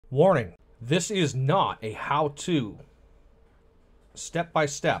Warning, this is not a how-to,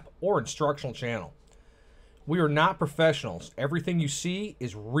 step-by-step, or instructional channel. We are not professionals. Everything you see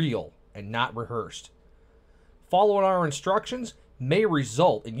is real and not rehearsed. Following our instructions may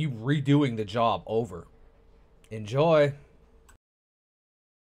result in you redoing the job over. Enjoy.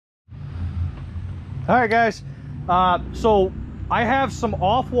 Alright guys, so I have some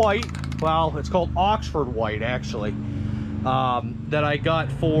off-white, well it's called Oxford white actually, that I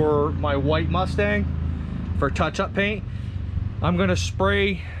got for my white Mustang for touch-up paint. I'm going to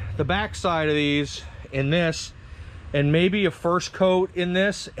spray the backside of these in this and maybe a first coat in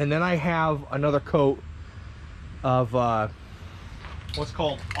this, and then I have another coat of what's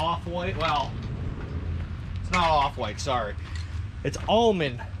called off-white. Well, it's not off-white, sorry. It's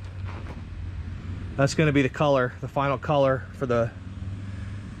almond. That's going to be the color, the final color for the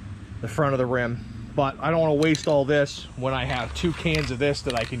front of the rim. But I don't want to waste all this when I have 2 cans of this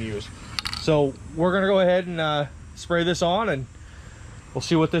that I can use. So we're going to go ahead and spray this on, and we'll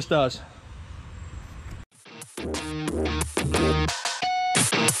see what this does.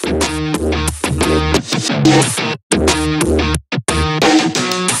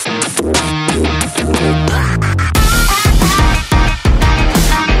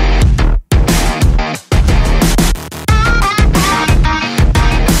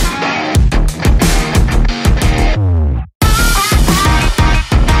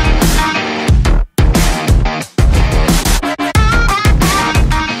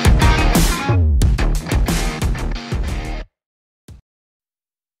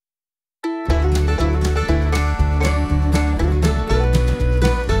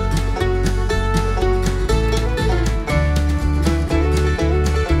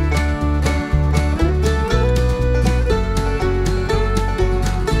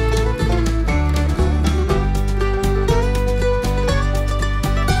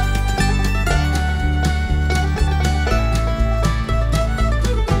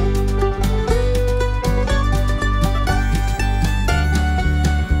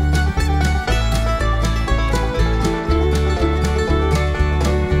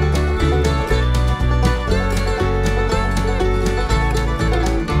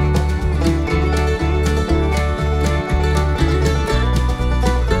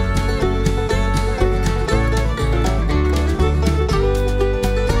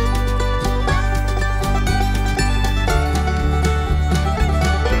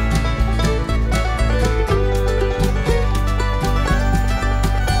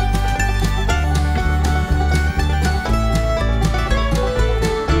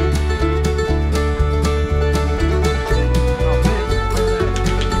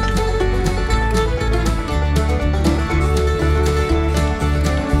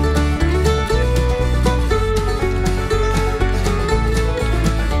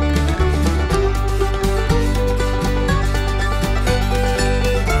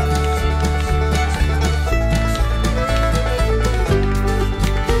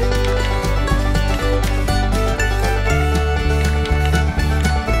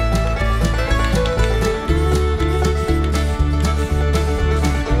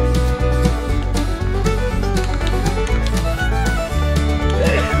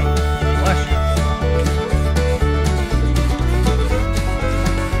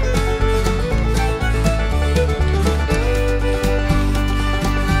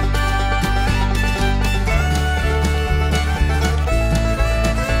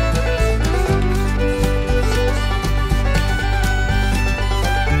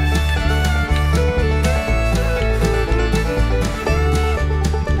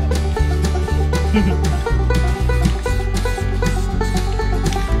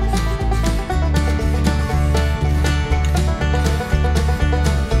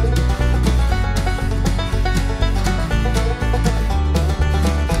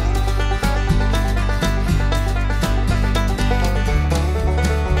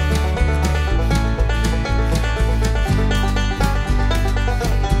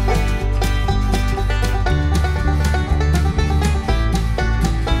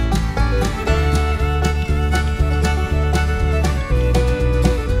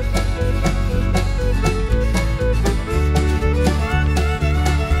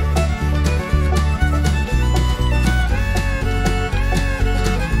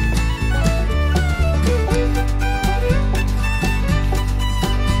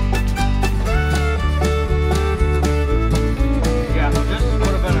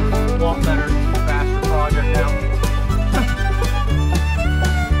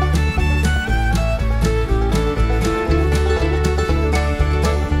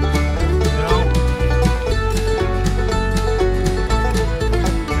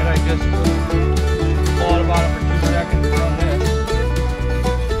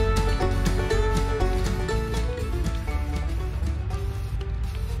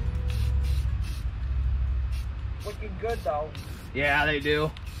 Yeah, they do.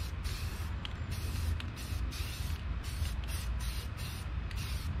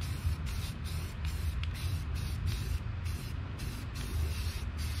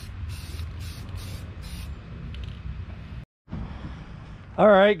 All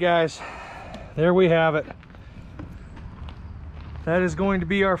right, guys, there we have it. That is going to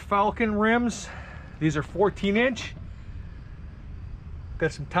be our Falcon rims. These are 14-inch.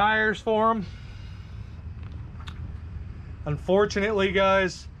 Got some tires for them. Unfortunately,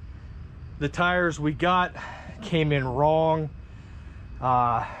 guys, the tires we got came in wrong.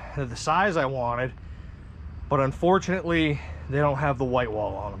 The size I wanted, but unfortunately, they don't have the white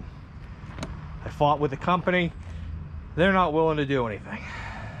wall on them. I fought with the company. They're not willing to do anything.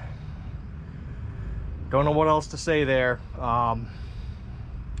 Don't know what else to say there.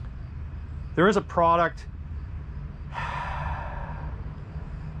 There is a product.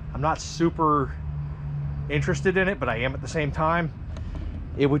 I'm not super interested in it, but I am at the same time.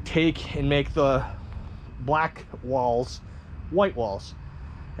 It would take and make the black walls white walls,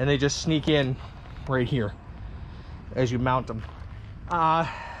 and they just sneak in right here as you mount them.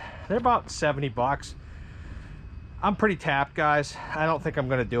 They're about 70 bucks. I'm pretty tapped, guys. I don't think I'm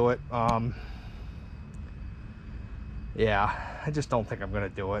gonna do it. Yeah, I just don't think I'm gonna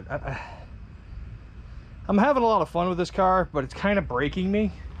do it. I'm having a lot of fun with this car, but it's kind of breaking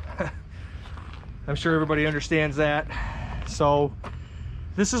me. I'm sure everybody understands that. So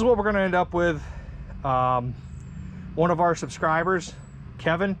this is what we're gonna end up with. One of our subscribers,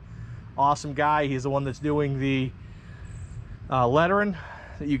 Kevin, awesome guy. He's the one that's doing the lettering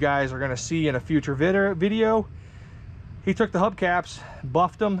that you guys are gonna see in a future video. He took the hubcaps,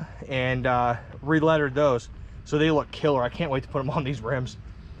 buffed them, and re-lettered those. So they look killer. I can't wait to put them on these rims.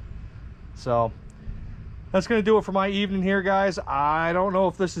 So that's going to do it for my evening here, guys. I don't know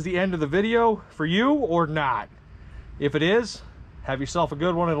if this is the end of the video for you or not. If it is, have yourself a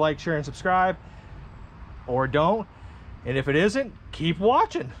good one, and like, share, and subscribe. Or don't. And if it isn't, keep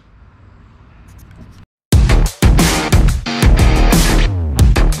watching.